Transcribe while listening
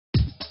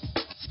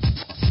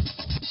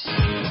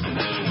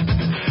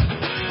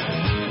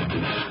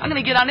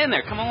going to get on in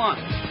there. Come along.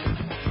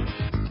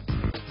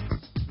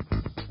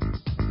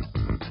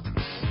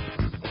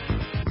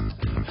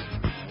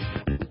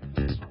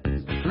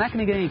 I'm not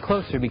going to get any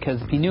closer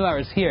because if he knew I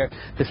was here,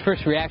 his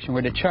first reaction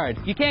were to charge.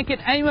 You can't get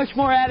any much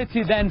more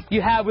attitude than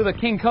you have with a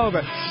king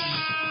cobra.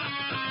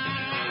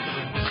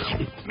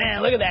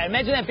 Man, look at that.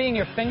 Imagine that being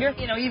your finger.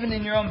 You know, even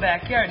in your own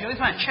backyard, you always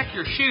want to check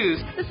your shoes.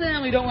 This is an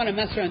animal you don't want to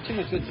mess around too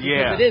much with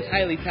because it is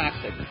highly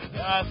toxic.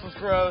 This was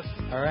gross.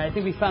 All right, I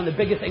think we found the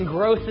biggest and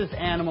grossest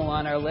animal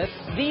on our list.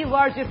 The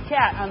largest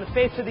cat on the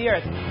face of the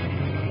earth.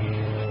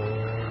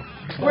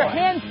 We're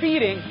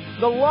hand-feeding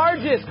the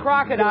largest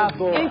crocodile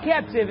in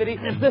captivity.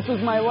 If this was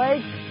my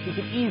leg, you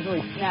could easily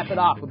snap it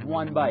off with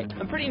one bite.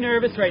 I'm pretty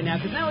nervous right now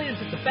because not only is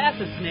it the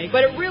fastest snake,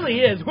 but it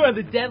really is one of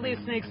the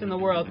deadliest snakes in the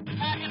world.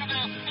 Talking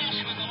about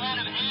fish with a lot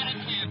of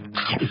attitude.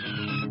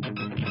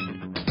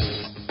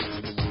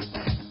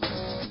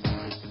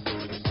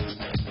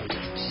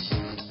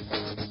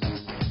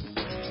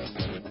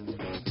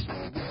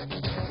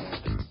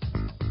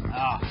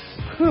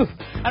 Whew.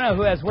 I don't know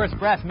who has worse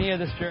breath, me or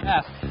this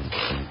giraffe.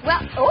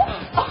 Well,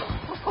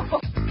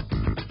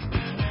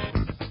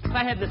 If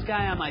I had this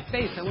guy on my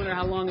face, I wonder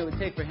how long it would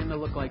take for him to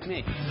look like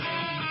me.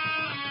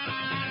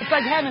 It's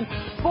like having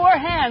 4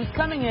 hands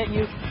coming at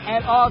you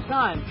at all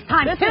times.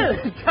 Times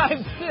two.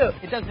 Times 2.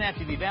 It doesn't have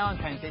to be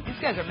Valentine's Day. These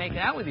guys are making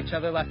out with each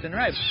other left and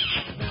right.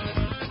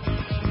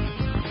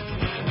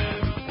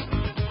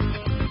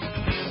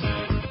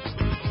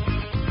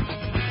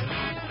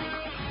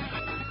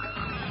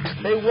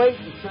 They wait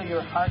until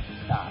your heart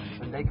stops,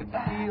 and they can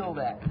feel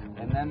that,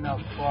 and then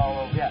they'll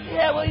crawl over.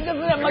 Yeah, well, he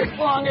doesn't have much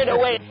longer to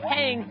wait.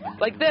 Hang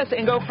like this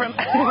and go from...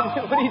 What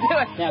are you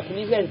doing? Now, can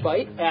these guys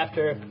bite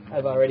after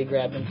I've already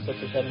grabbed them 6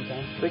 or 7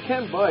 times? They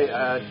can bite.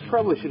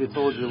 Probably should have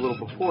told you a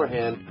little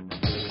beforehand.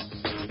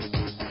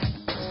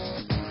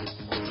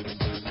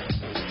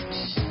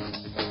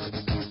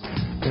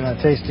 You're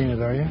not tasting it,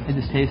 are you? I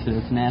just tasted it.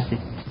 It's nasty.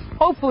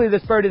 Hopefully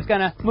this bird is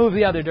going to move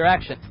the other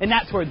direction, and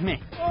not towards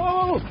me.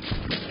 Oh!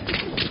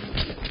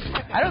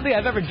 I don't think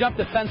I've ever jumped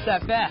a fence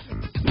that fast.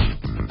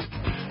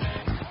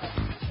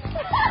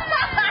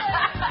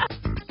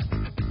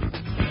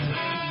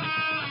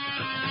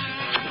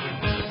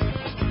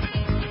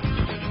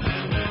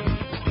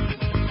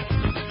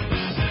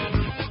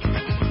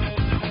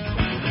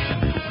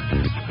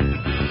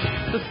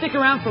 So stick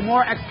around for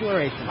more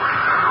exploration.